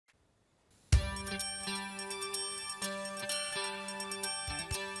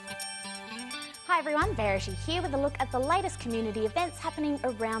everyone, Verity here with a look at the latest community events happening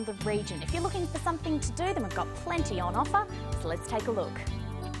around the region. If you're looking for something to do, then we've got plenty on offer, so let's take a look.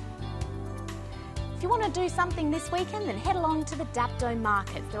 If you want to do something this weekend, then head along to the Dapto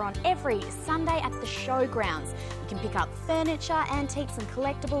markets. They're on every Sunday at the showgrounds. You can pick up furniture, antiques and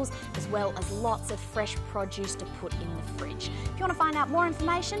collectibles, as well as lots of fresh produce to put in the fridge. If you want to find out more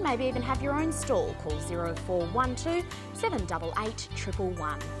information, maybe even have your own stall, call 0412 788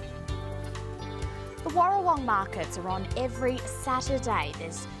 111. The Wollongong markets are on every Saturday.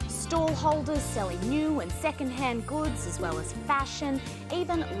 There's stall holders selling new and second-hand goods, as well as fashion,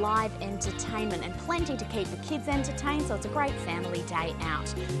 even live entertainment, and plenty to keep the kids entertained, so it's a great family day out.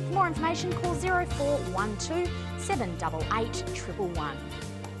 For more information, call 0412 788 111.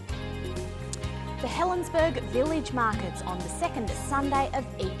 The Helensburgh Village Markets on the second Sunday of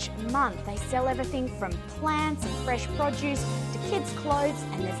each month. They sell everything from plants and fresh produce to kids' clothes,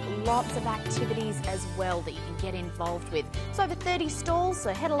 and there's lots of activities as well that you can get involved with. It's over 30 stalls,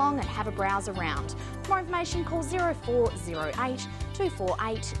 so head along and have a browse around. For more information, call 0408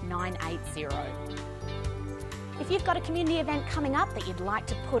 248 980. If you've got a community event coming up that you'd like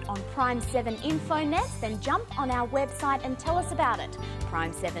to put on Prime7 Infonet, then jump on our website and tell us about it,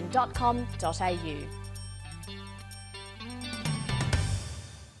 prime7.com.au.